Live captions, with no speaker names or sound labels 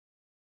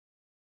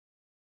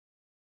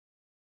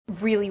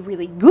really,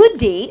 really good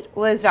date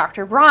was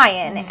Dr.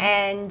 Bryan.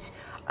 And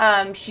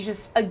she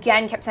just,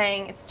 again, kept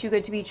saying, it's too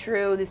good to be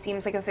true. This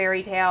seems like a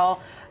fairy tale.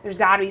 There's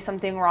got to be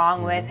something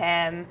wrong with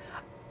him.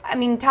 I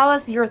mean, tell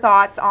us your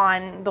thoughts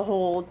on the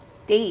whole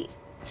date.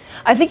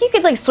 I think you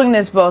could like swing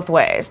this both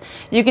ways.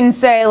 You can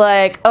say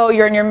like, oh,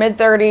 you're in your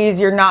mid-30s,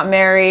 you're not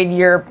married,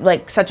 you're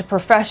like such a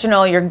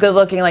professional, you're good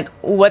looking, like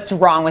what's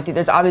wrong with you?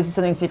 There's obviously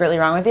something secretly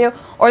wrong with you.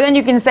 Or then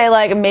you can say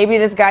like, maybe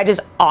this guy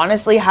just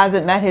honestly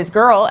hasn't met his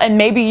girl and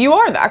maybe you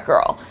are that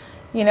girl.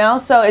 You know,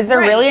 so is there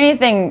really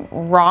anything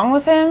wrong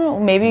with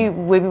him? Maybe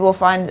we'll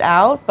find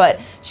out, but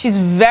she's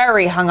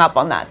very hung up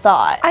on that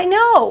thought. I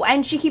know,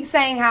 and she keeps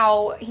saying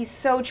how he's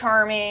so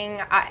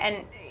charming,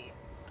 and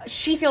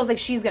she feels like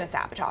she's going to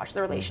sabotage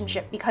the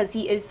relationship because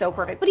he is so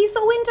perfect, but he's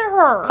so into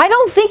her. I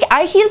don't think,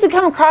 he doesn't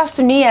come across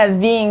to me as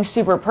being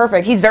super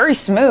perfect. He's very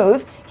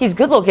smooth, he's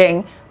good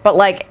looking, but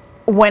like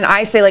when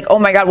I say like, oh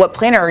my God, what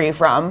planet are you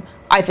from?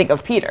 I think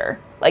of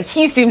Peter. Like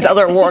he seems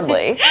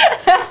otherworldly.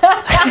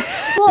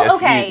 Well, yes,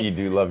 okay. You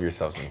do love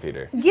yourself some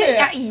Peter.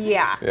 Yeah.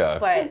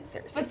 But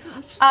seriously. But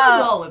so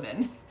all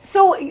women.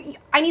 So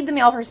I need the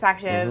male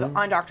perspective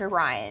on Dr.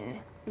 Bryan.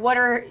 What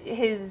are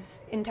his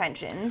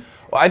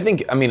intentions? Well,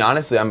 I mean,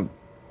 honestly,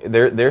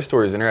 their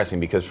story is interesting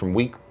because for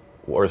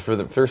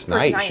the first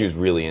night, she was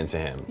really into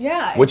him.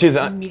 Yeah. Which is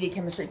immediate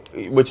chemistry.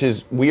 Which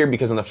is weird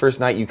because on the first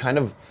night, you kind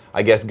of,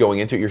 I guess, going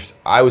into it,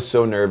 I was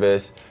so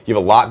nervous. You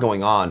have a lot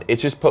going on.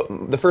 It's just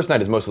the first night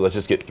is mostly let's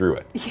just get through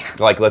it. Yeah.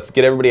 Like let's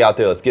get everybody out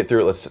there. Let's get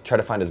through it. Let's try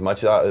to find as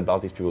much out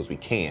about these people as we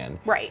can.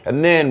 Right.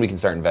 And then we can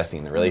start investing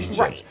in the relationships.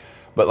 Right.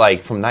 But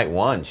like from night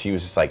one, she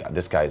was just like,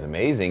 this guy's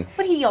amazing.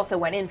 But he also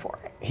went in for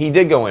it. He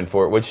did go in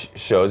for it, which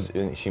shows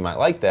she might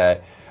like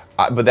that.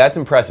 But that's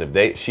impressive.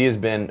 She has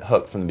been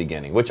hooked from the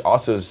beginning, which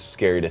also is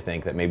scary to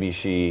think that maybe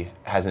she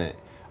hasn't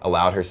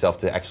allowed herself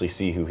to actually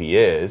see who he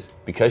is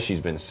because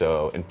she's been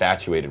so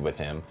infatuated with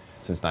him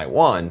since night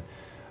one.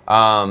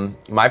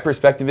 My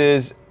perspective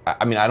is,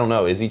 I mean, I don't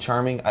know. Is he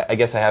charming? I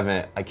guess I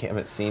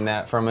haven't seen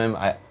that from him.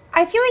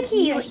 I feel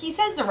like he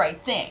says the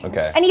right things.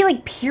 Okay. And he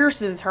like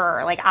pierces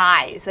her like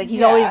eyes. Like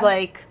he's always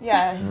like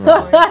he's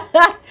always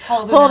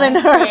holding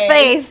her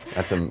face.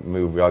 That's a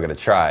move we all got to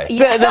try.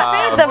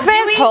 The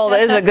face hold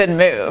is a good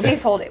move.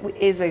 Face hold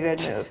is a good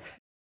move.